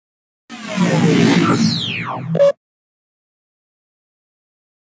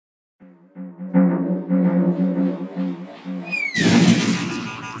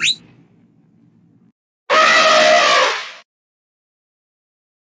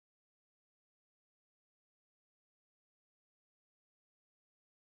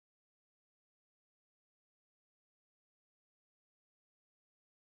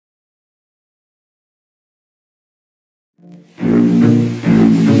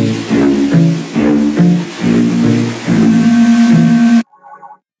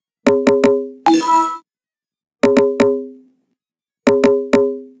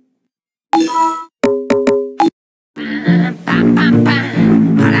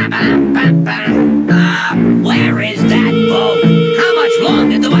Where is that boat? How much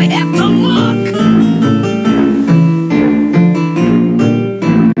longer do I have to look?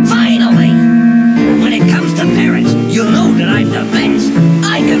 Finally! When it comes to parrots, you know that I'm the best.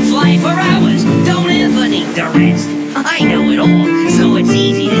 I can fly for hours, don't ever need the rest. I know it all, so it's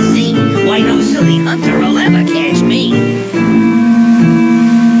easy to see why no silly hunter will ever catch me.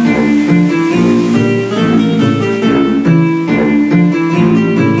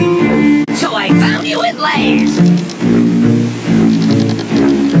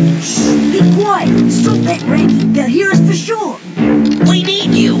 Stop that, Rick. They'll hear us for sure. We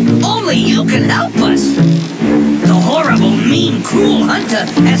need you. Only you can help us. The horrible, mean, cruel hunter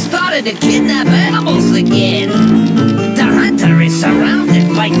has started to kidnap animals again. The hunter is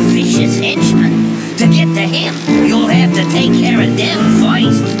surrounded by vicious henchmen. To get to him, you'll have to take care of them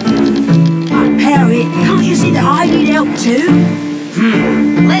first. Parrot, can't you see that I need help too?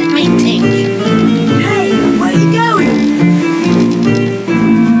 Let me think. Hey, where are you going?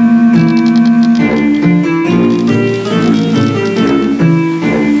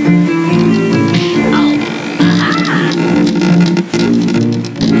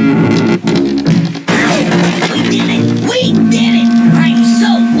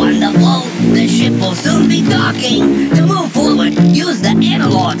 To move forward, use the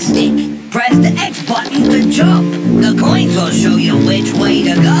analog stick. Press the X button to jump. The coins will show you which way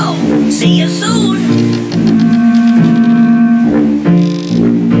to go. See you soon!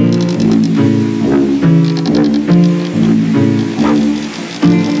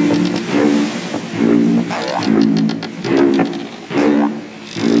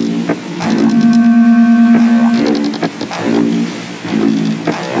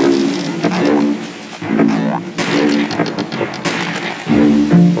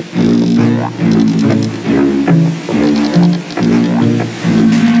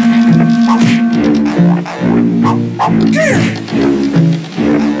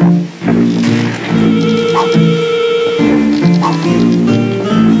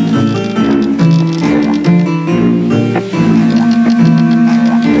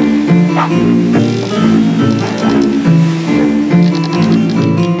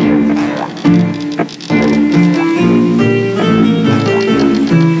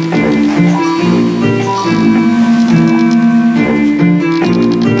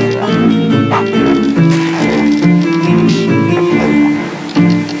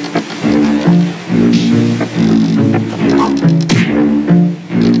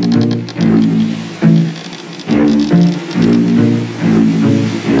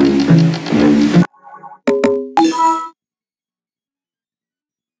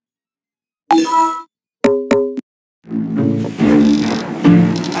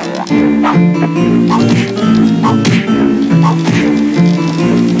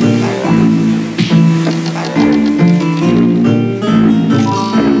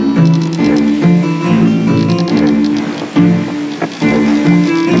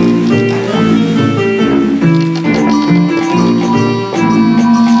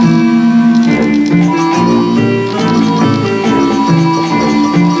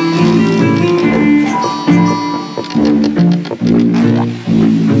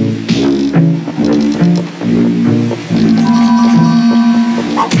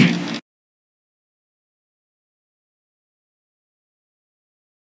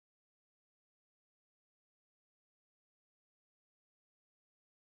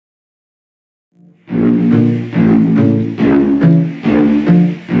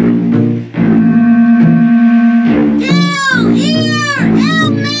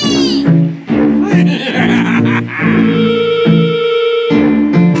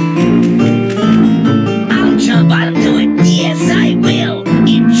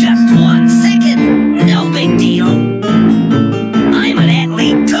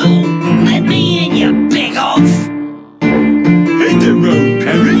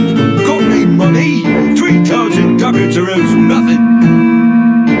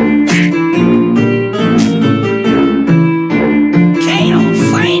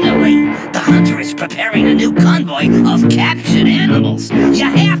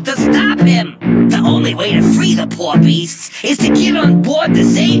 on board to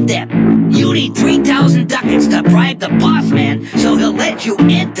save them. You need 3,000 ducats to bribe the boss man so he'll let you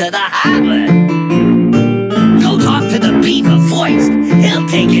into the harbor. Go talk to the beaver voice. He'll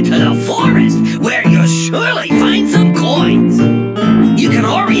take you to the forest where you'll surely find some coins. You can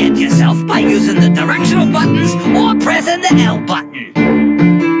orient yourself by using the directional buttons or pressing the L button.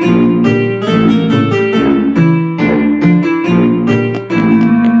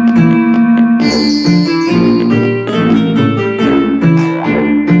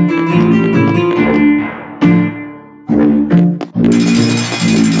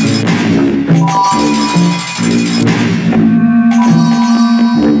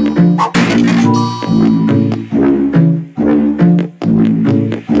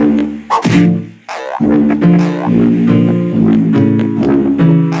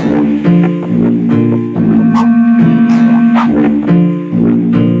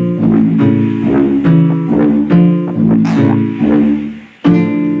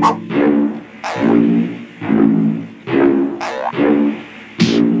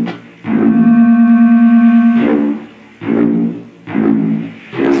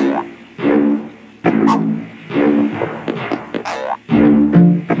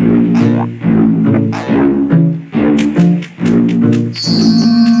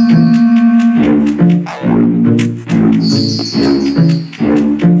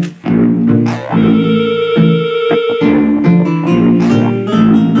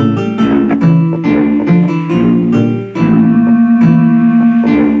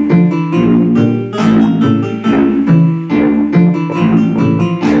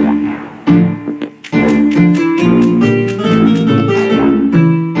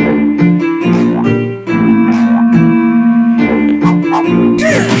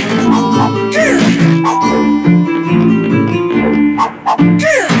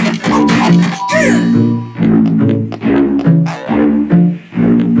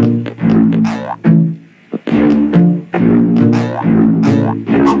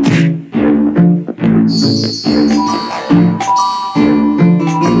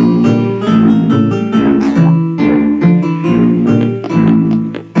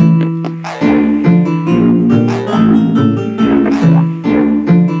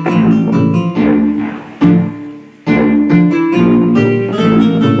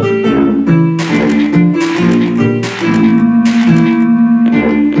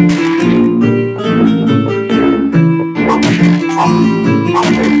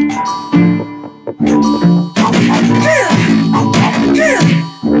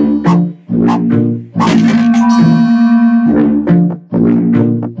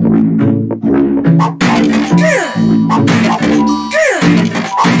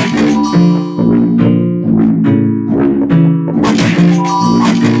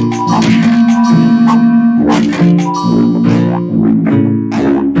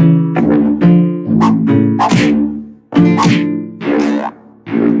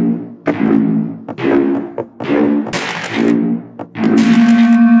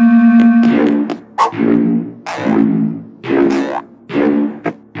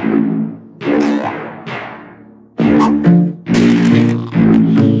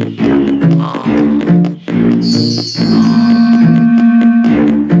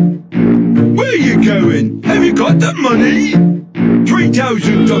 The money?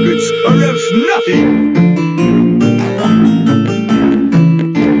 3,000 ducats or else nothing.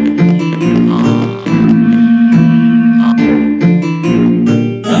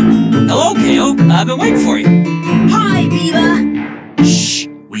 Hello, Kao. I've been waiting for you. Hi, Beaver. Shh.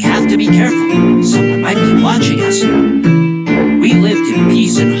 We have to be careful. Someone might be watching us. We lived in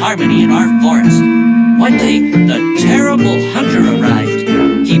peace and harmony in our forest. One day, the terrible hunter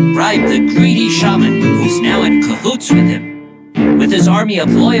arrived. He bribed the greedy shaman, who's now in cahoots with him. With his army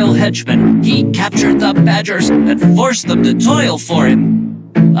of loyal henchmen, he captured the badgers and forced them to toil for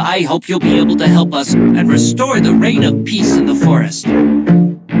him. I hope you'll be able to help us and restore the reign of peace in the forest.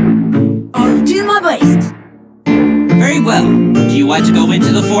 I'll do my best. Very well. Do you want to go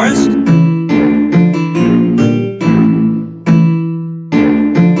into the forest?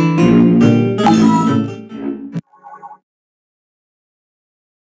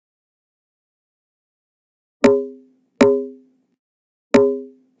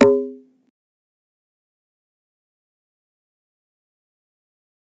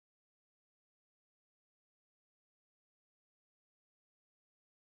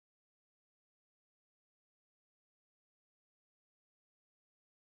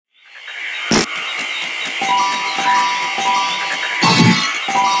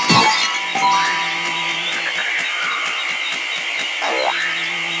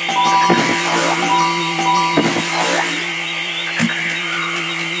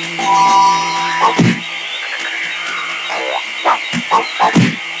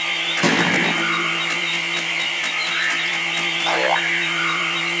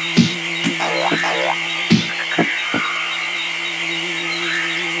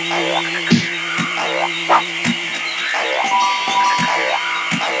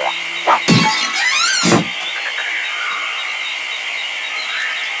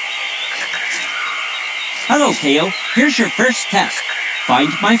 Hello, Kao. Here's your first test. Find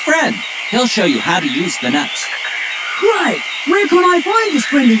my friend. He'll show you how to use the nuts. Right. Where can I find this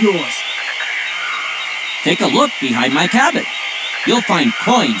friend of yours? Take a look behind my cabin. You'll find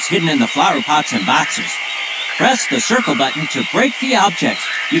coins hidden in the flower pots and boxes. Press the circle button to break the objects.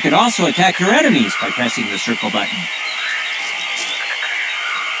 You can also attack your enemies by pressing the circle button.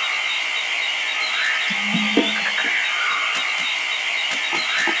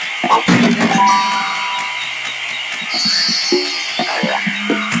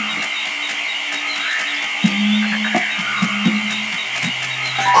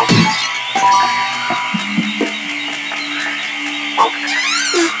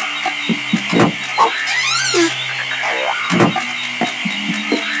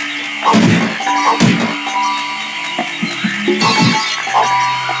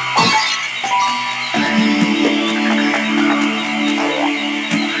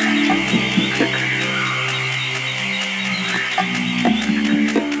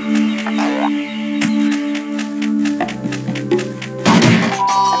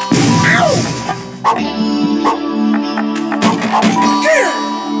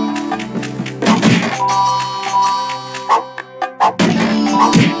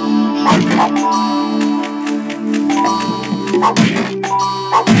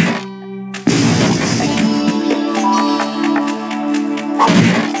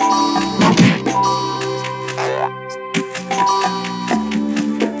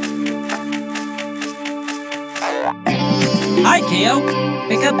 Hi, Kao.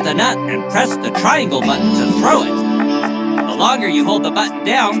 Pick up the nut and press the triangle button to throw it. The longer you hold the button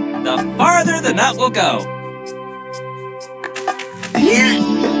down, the farther the nut will go.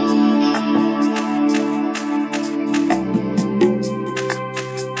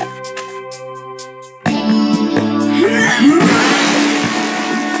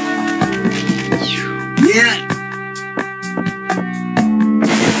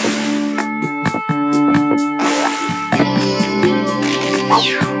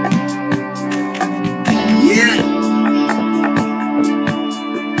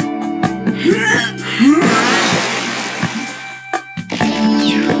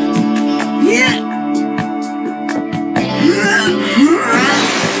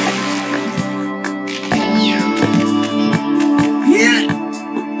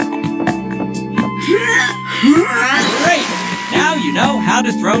 Great! Now you know how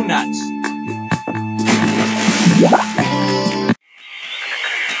to throw nuts.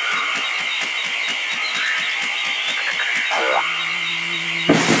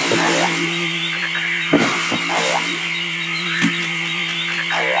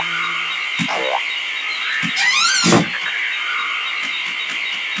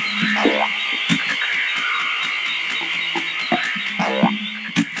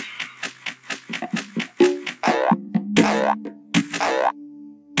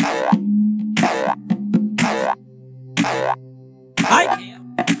 Hi, Kao.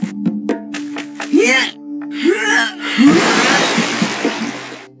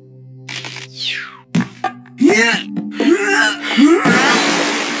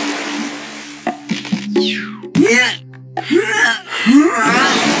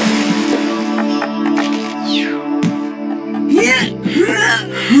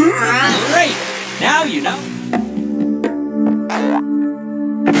 Great! Now you know.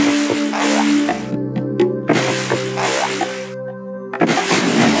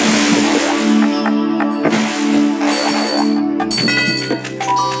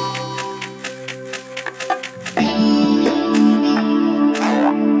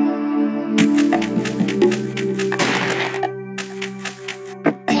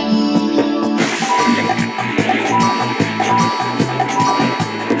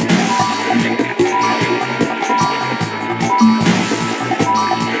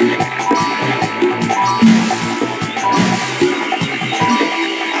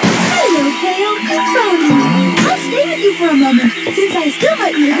 For a moment, since I still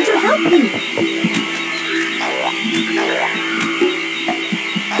might be able to help you.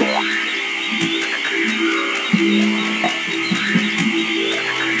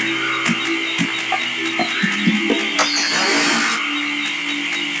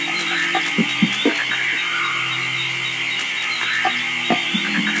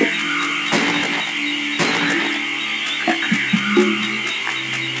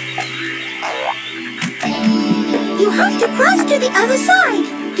 You have to cross to the other side.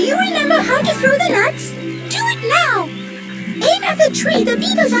 Do you remember how to throw the nuts? Do it now. Aim at the tree the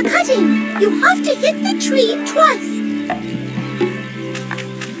beavers are cutting. You have to hit the tree twice.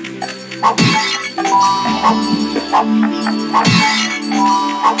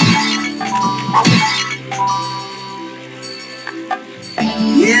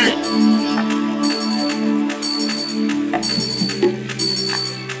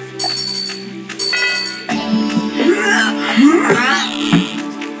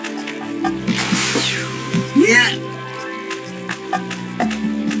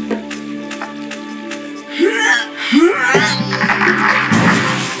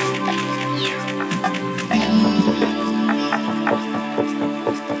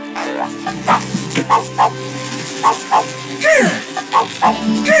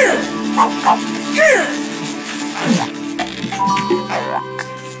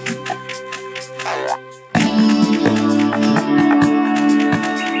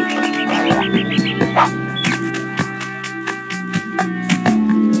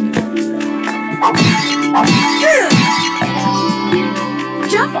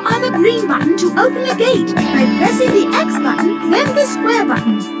 Jump on the green button to open the gate by pressing the X button, then the square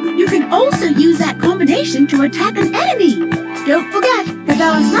button. You can also use that combination to attack an enemy. Don't forget that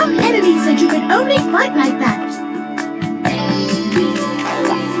there are some enemies that you can only fight like that.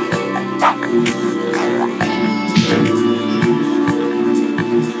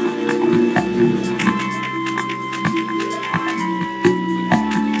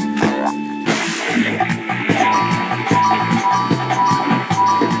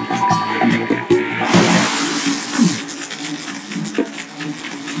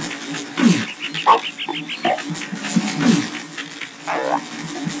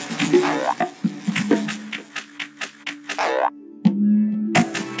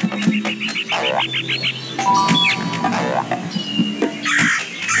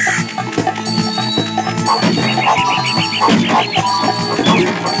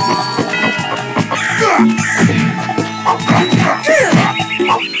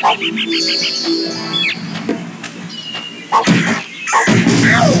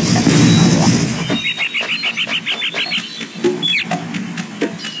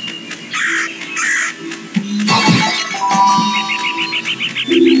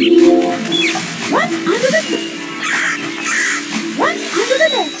 Once under the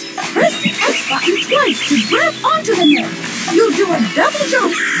net, press the X button twice to grab onto the net. You'll do a double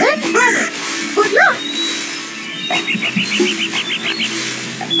jump, then grab it. Good luck!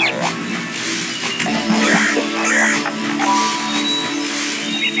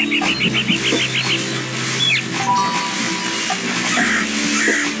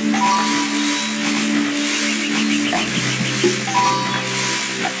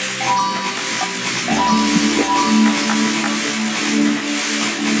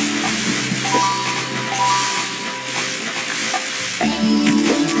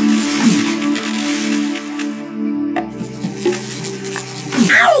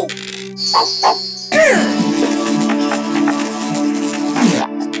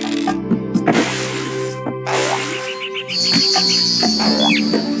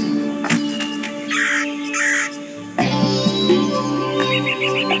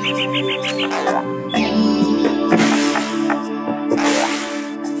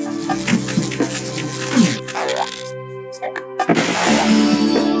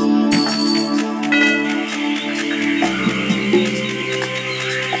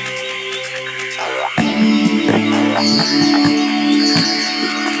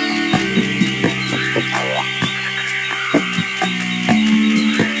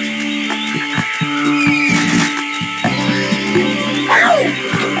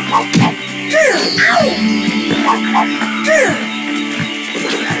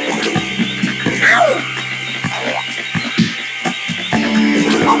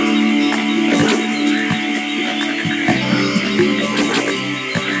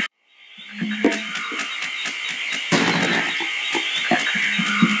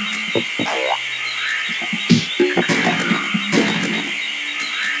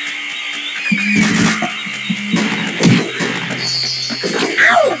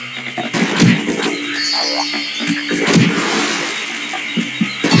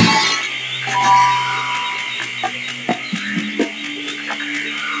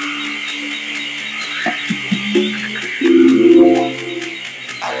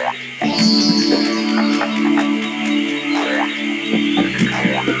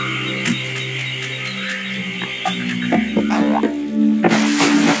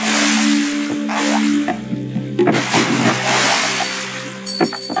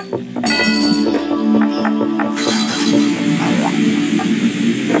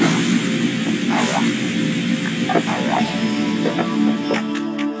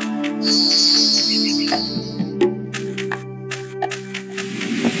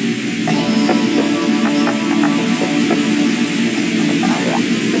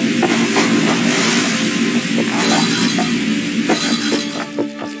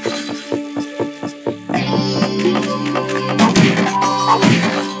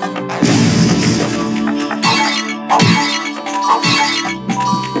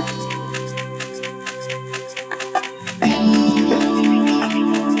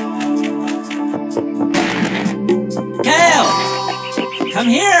 come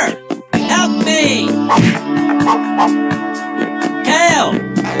here! Help me! Kao!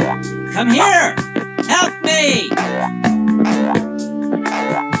 Come here! Help me!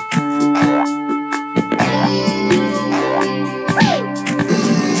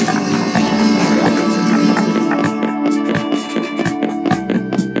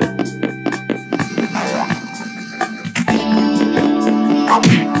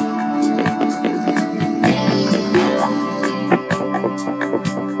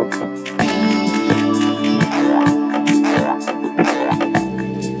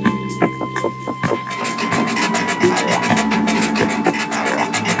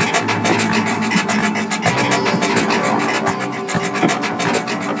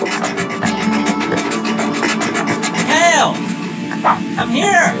 Come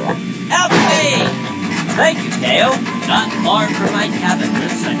here! Help me! Thank you, Kao. Not far from my cabin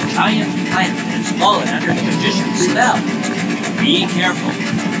lives a giant plant that's fallen under the magician's spell. Be careful.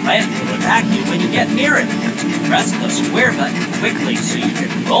 The plant will attack you when you get near it. Press the square button quickly so you can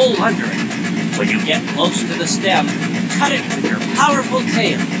roll under it. When you get close to the stem, cut it with your powerful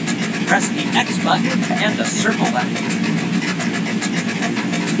tail. Press the X button and the circle button.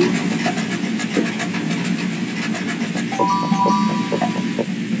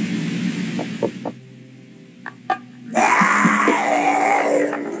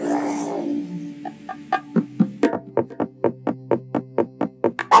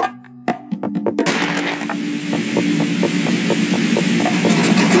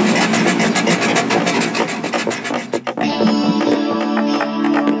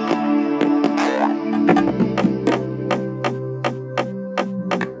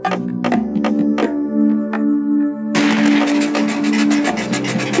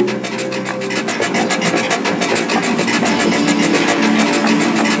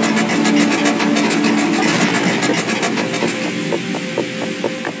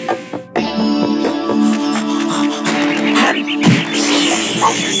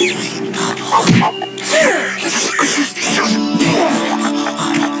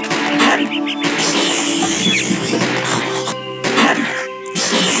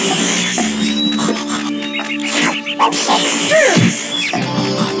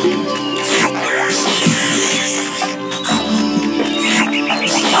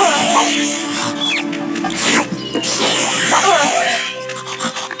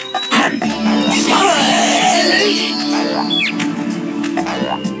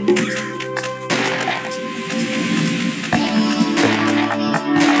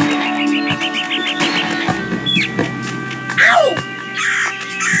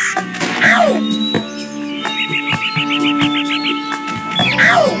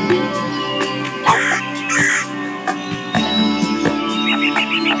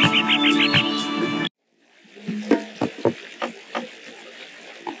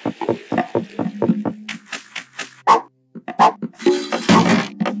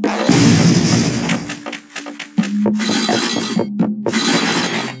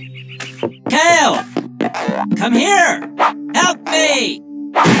 Kao! Come here! Help me!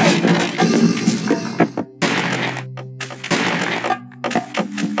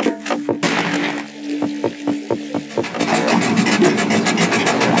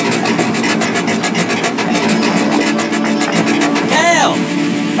 Kao!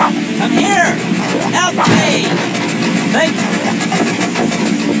 Come here! Help me! Thank you.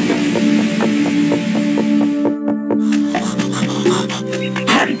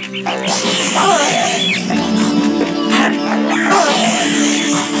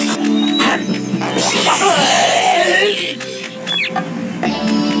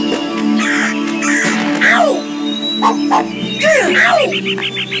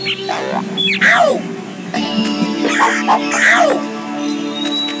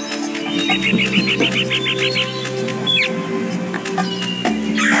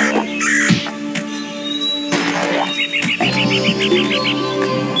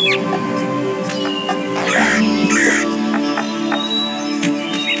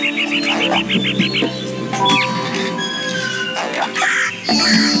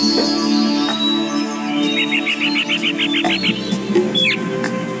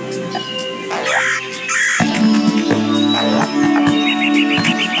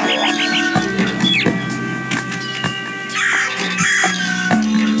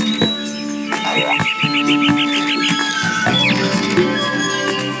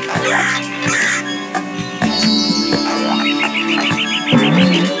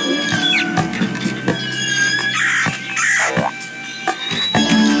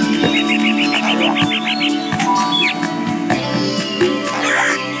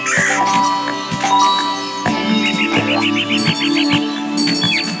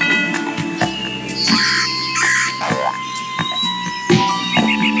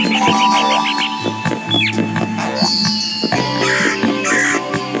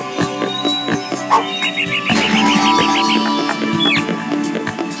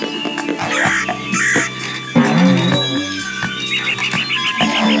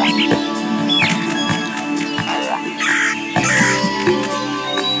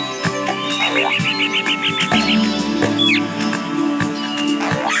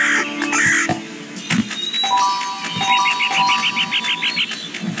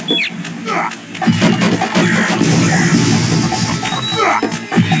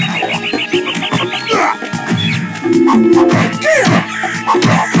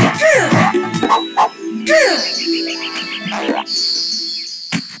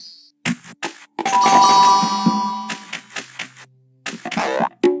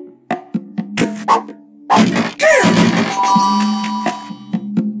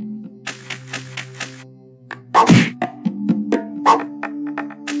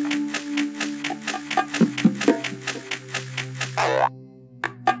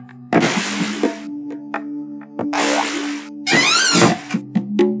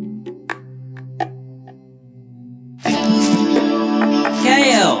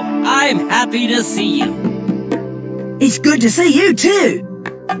 happy to see you. It's good to see you too.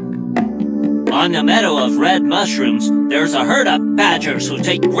 On the meadow of red mushrooms, there's a herd of badgers who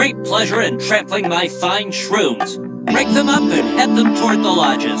take great pleasure in trampling my fine shrooms. Break them up and head them toward the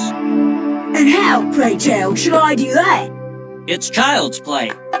lodges. And how, pray tell, shall I do that? It's child's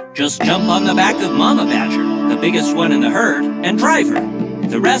play. Just jump on the back of Mama Badger, the biggest one in the herd, and drive her.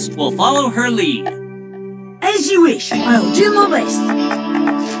 The rest will follow her lead. As you wish. I'll do my best.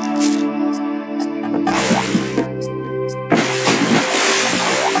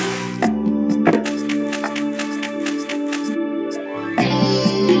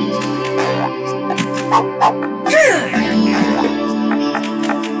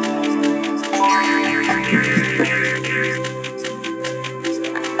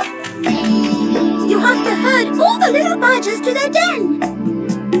 You have to herd all the little badgers to their den.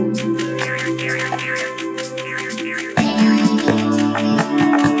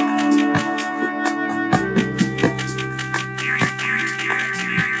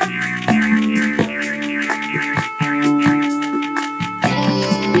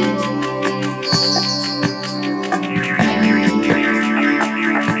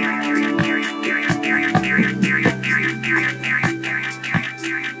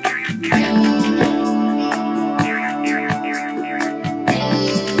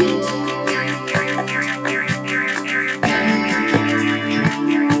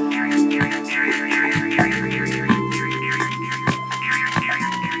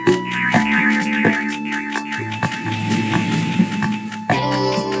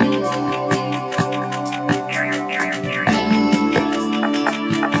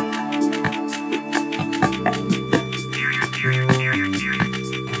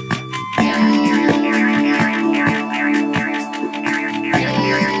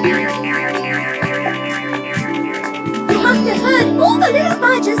 All the little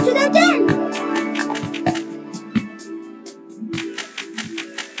badgers to their den.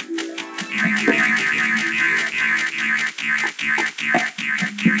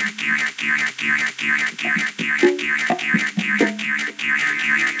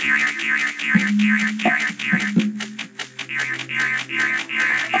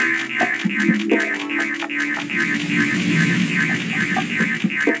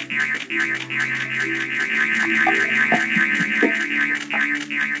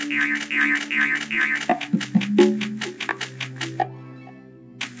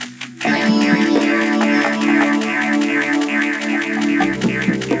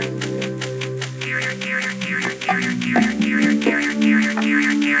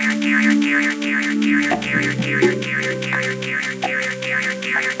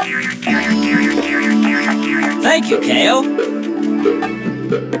 Thank you, Kao.